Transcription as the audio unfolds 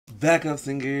Backup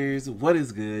singers, what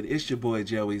is good? It's your boy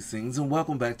Joey Sings, and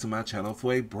welcome back to my channel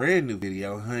for a brand new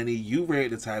video. Honey, you read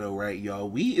the title right, y'all.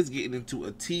 We is getting into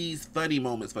ATEEZ funny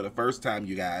moments for the first time,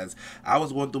 you guys. I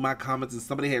was going through my comments and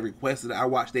somebody had requested I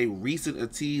watch their recent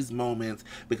ATEEZ moments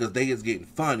because they is getting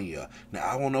funnier. Now,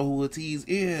 I don't know who ATEEZ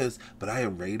is, but I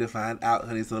am ready to find out,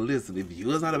 honey. So listen, if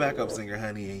you is not a backup singer,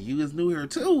 honey, and you is new here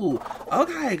too,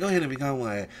 okay, go ahead and become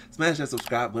one. Smash that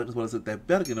subscribe button as well as hit that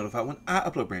bell to get notified when I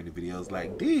upload brand new videos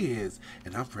like this.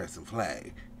 And I'm pressing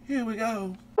play. Here we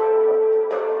go.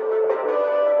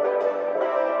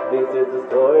 This is the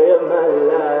story of my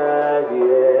life,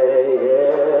 yeah,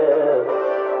 yeah.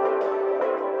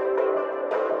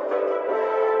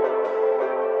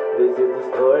 This is the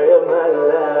story of my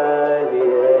life,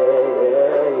 yeah,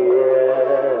 yeah,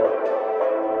 yeah.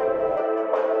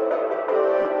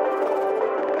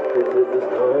 This is the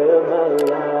story of my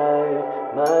life,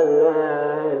 my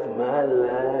life, my life.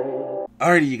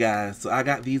 Alrighty, you guys, so I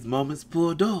got these moments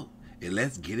pulled up, and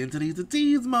let's get into these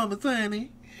ATEEZ moments,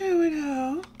 honey. Here we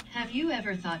go. Have you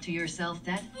ever thought to yourself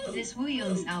that this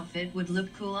Wooyoung's outfit would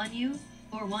look cool on you?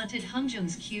 Or wanted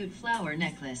Hungjung's cute flower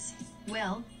necklace?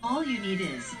 Well, all you need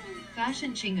is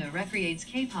Fashion Chinga recreates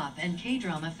K-pop and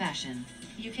K-drama fashion.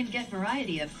 You can get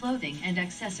variety of clothing and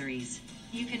accessories.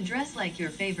 You can dress like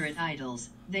your favorite idols.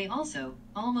 They also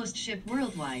almost ship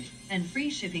worldwide and free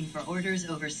shipping for orders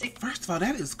over First of all,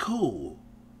 that is cool.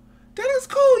 That is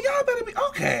cool. Y'all better be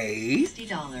okay.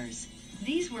 $60.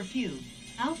 These were few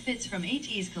outfits from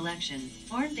ATEEZ collection.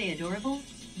 Aren't they adorable?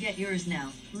 Get yours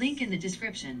now. Link in the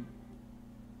description.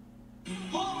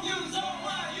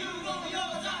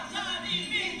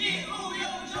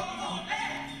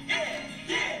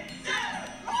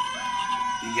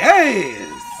 Yes.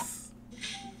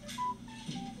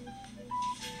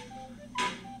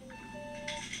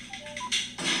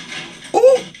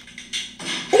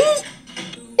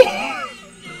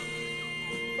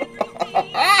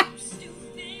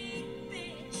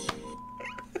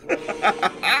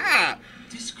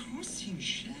 Disgusting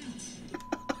shit.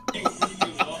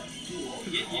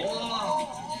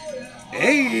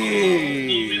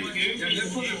 Hey.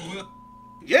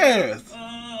 Yes.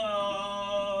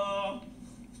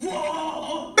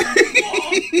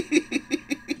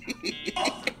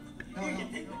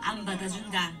 안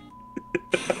받아준다.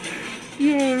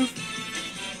 Yes.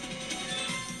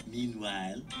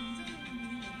 Meanwhile.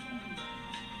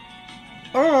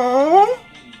 Oh.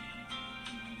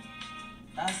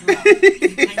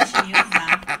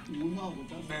 당신이었다.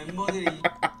 멤버들이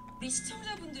우리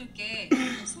시청자분들께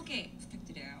소개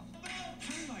부탁드려요.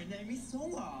 My name is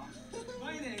Songha.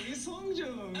 My name is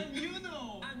Songjung. And you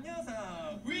know.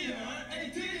 안녕하세요. We are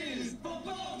ATEEZ.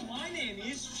 My name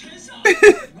is Chesa.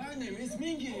 My name is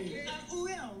Mingi. I'm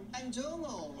Wooyoung. I'm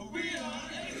Jongho. We are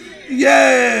ATEEZ.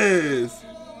 Yes.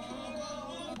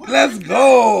 Let's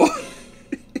go.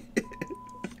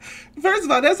 First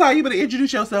of all, that's how you better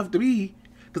introduce yourself to me.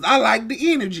 Because I like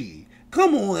the energy.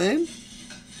 Come on.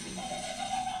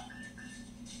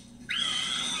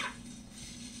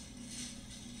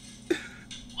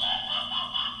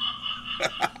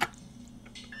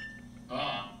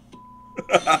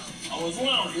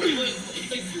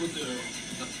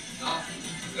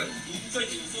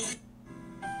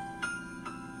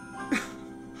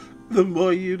 The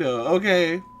more you know,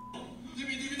 okay.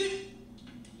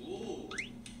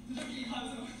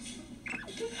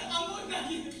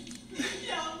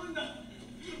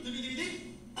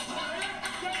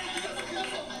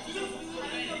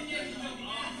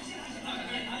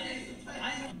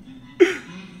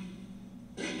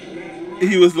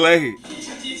 He was late.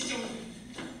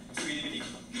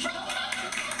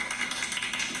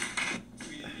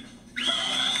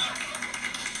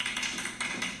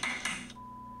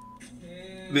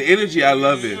 The energy, I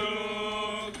love it.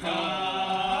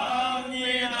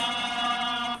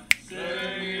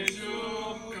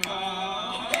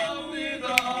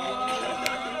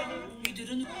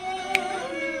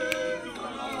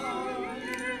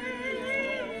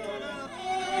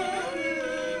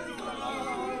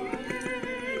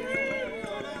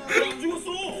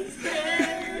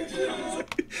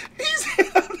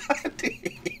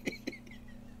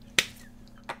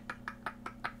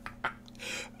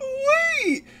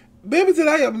 Wait, baby said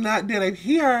I am not dead. I'm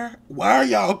here. Why are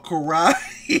y'all crying?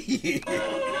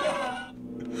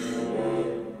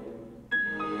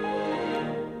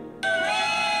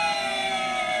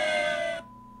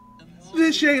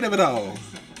 The shade of it all.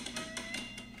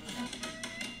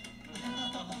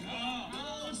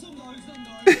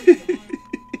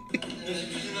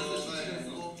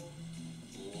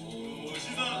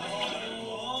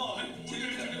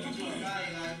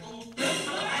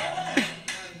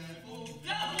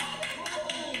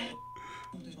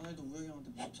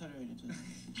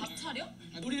 차려?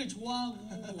 우리를 좋아하고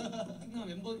그냥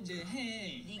멤버 이제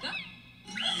해. 네가?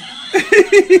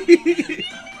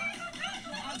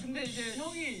 근데 이제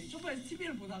형이 소파에서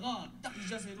TV를 보다가 딱 이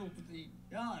자세로 보더니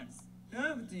야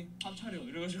그랬더니 밥 차려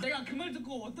이래가지고 내가 그 말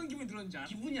듣고 어떤 기분이 들었는지 알아?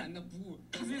 기분이 안 나쁘고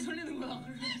가슴이 설레는 거야.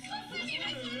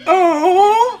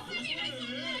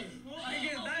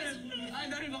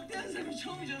 나를 막대하는 사람이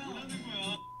처음이잖아.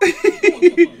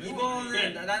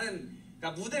 이거는 나는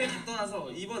나 무대를 다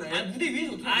떠나서 이번 앨범 무대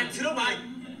위에서 어떻게 들어봐.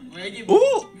 이게 오!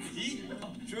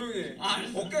 조용히 해.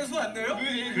 어깨 손안 내려?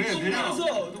 그래, 내려.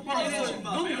 똑바로 서.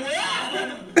 넌 뭐야?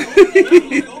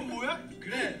 넌 뭐야?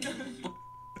 그래.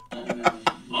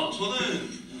 저는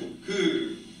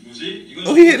그 뭐지? 이건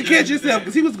Oh, he had to catch himself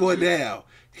because he was going down.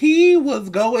 He was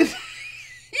going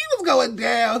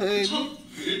down, honey. 첫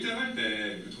 1등 할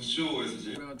때 그 도쇼에서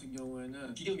이제 우리 같은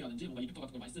경우에는 기계음이라든지 뭔가 이펙터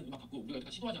같은 걸 많이 쓰는 음악 같고 우리가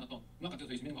여태까지 시도하지 않았던 음악 같은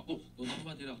거 있는 것 같고 너도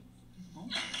한마디 해라.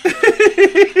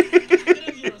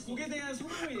 곡에 대한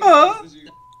소감이 어? 지금.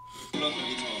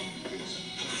 올라가기 전 어떻게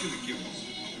느끼고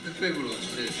백백으로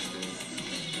처리했을 때.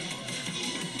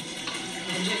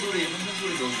 함성 소리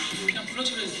넣어주시고. 그냥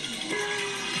불러치려 했어.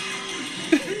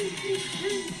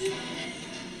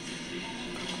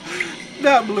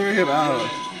 Not blur him out.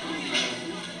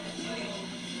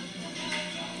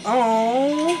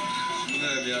 Oh,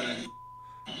 누나야 미안해.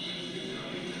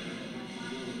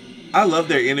 I love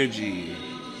their energy.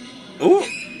 Ooh.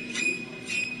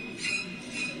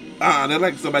 They're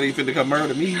like somebody finna come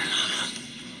murder me.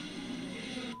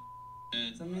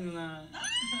 선미 누나.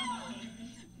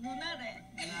 누나래.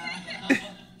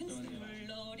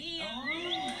 물놀이야.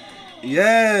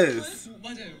 Yes.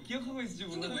 맞아요. 기억하고 있을지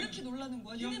근데 왜 이렇게 놀라는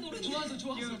거야? 니네 노래 좋아서.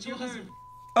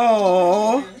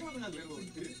 Oh.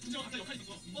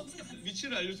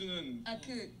 위치를 알려주는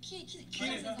아그키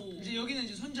이제 여기는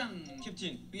이제 선장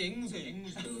캡틴. 이 앵무새.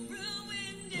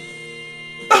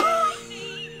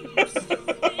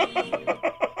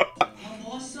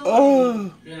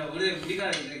 Oh. 그래 우리가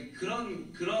이제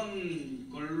그런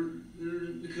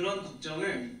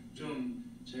걱정을 좀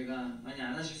저희가 많이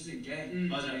안 하실 수 있게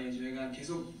맞아요. 저희가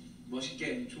계속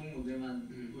멋있게 좋은 무대만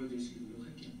보여드릴 수 있도록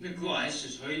노력할게요. 근데 그거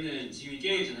아시죠? 저희는 지금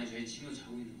깨어있잖아요. 저희 지금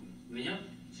자고 있는 거예요. 왜냐?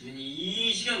 저희는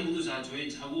이 시간 모두 저희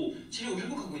자고 체력을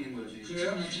회복하고 있는 거예요. 저희.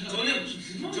 그래요? 저는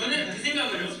그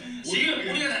생각을 해요. 지금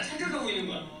우리가 다 착각하고 있는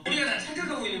거야.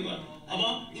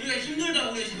 봐봐. 우리가 힘들다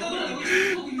우리가 착각을 하는 거야.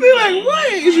 They're like,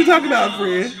 what is you talking about,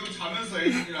 friend? 지금 자면서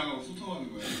에이진이랑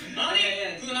소통하는 거야. 아니,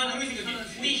 그거 난 그렇게 생각해.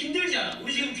 우리 힘들지 않아.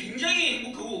 우리 지금 굉장히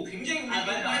행복하고 굉장히 우리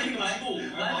많이 마시고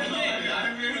아니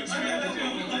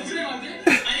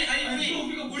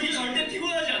우리 절대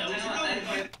피곤하지 않아.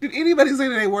 Did anybody say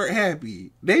that they weren't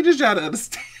happy? They just try to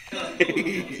understand.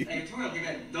 아니 통역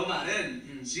그러니까 너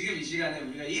말은 지금 이 시간에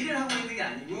우리가 일을 하고 있는 게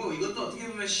아니고 이것도 어떻게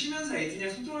보면 쉬면서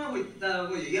에이진이랑 소통을 하고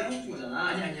있다고 얘기하고 싶은 거잖아.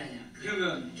 아니야.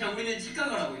 그러면 그냥 우리는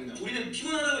착각을 하고 있는 거야. 우리는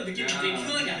피곤하다고 느끼는 게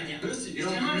피곤한 게 아니야. 그럴 수 있어.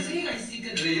 이런 상황이 세계가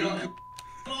있으니까 그래 이런.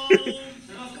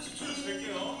 제가 30초를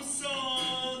줄게요. 우선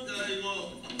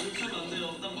이거 이렇게 하면 안 돼요.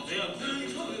 딱 맞아요.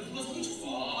 누가 사기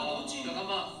쳤어?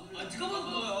 잠깐만. 누가 본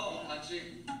거야?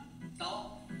 같이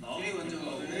나와. 우리 먼저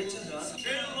웨이트죠.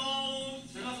 멜론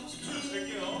제가 30초를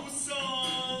줄게요. 우선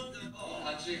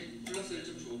같이 플러스 1점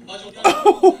줘. 맞아.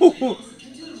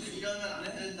 캡틴으로서 일하면 안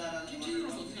해야 된다라는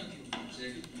캡틴으로서 어떻게 생각해요?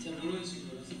 제가 모르는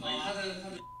식으로 카드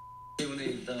오늘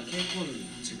일단 케이콘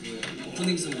지금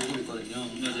오프닝송 보고 있거든요.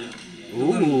 맞아요.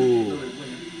 Ooh.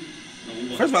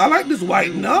 First of all, I like this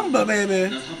white number, baby.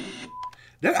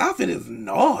 That outfit is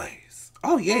nice.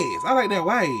 Oh, yes. I like that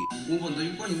white. 5번 너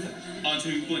 6번인데? 저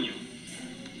 6번이요.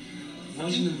 뭐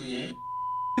하시는 분이에요?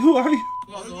 Who are you?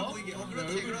 얼굴 보이게.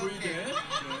 얼굴 보이게.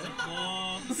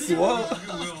 Swole.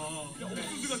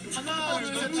 하나,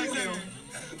 둘, 셋 할게요.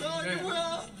 뭐야?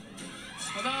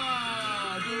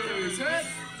 하나, 둘, 셋.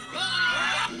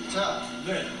 자,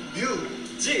 네.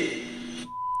 뮤지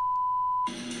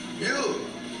뮤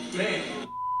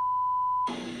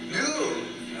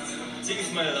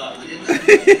스마일다.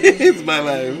 It's my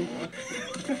life.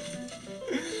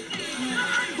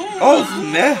 Oh,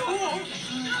 snap.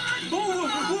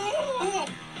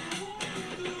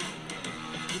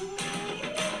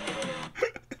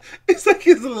 It's like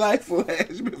his life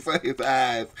flashed before his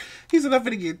eyes. He's enough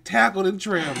to get tackled and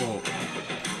trampled.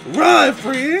 Run,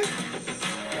 friend.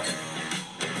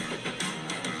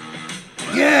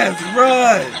 Yes,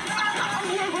 run.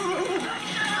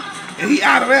 And he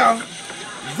out of there.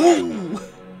 Boom.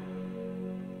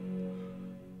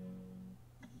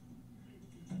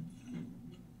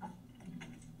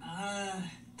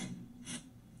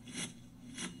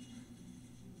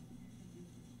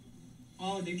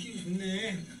 느낌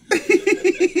좋네.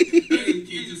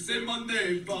 It's a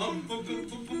Monday. Bum, bum, bum,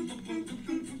 bum, bum, bum,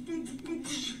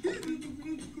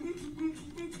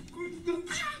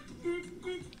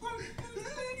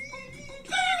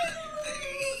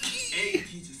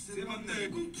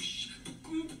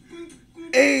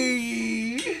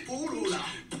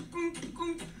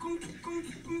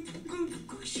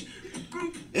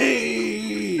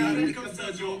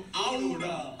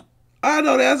 I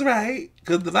know that's right.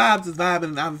 Because the vibes is vibing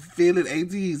and I'm feeling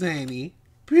ATEEZ, honey.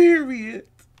 Period.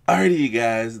 Alrighty, you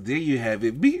guys, there you have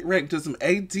it. Beat ranked to some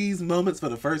ATEEZ moments for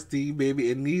the first team, baby,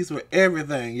 and these were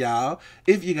everything, y'all.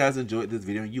 If you guys enjoyed this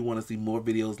video and you want to see more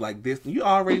videos like this, you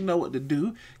already know what to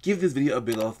do. Give this video a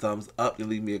big old thumbs up and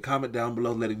leave me a comment down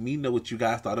below letting me know what you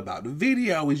guys thought about the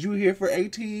video. Is you here for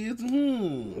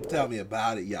ATEEZ? Tell me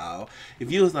about it, y'all.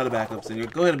 If you was not a backup singer,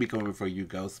 go ahead and become one before you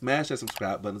go. Smash that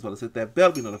subscribe button as well as hit that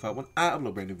bell to be notified when I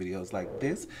upload brand new videos like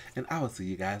this. And I will see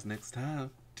you guys next time.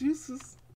 Deuces.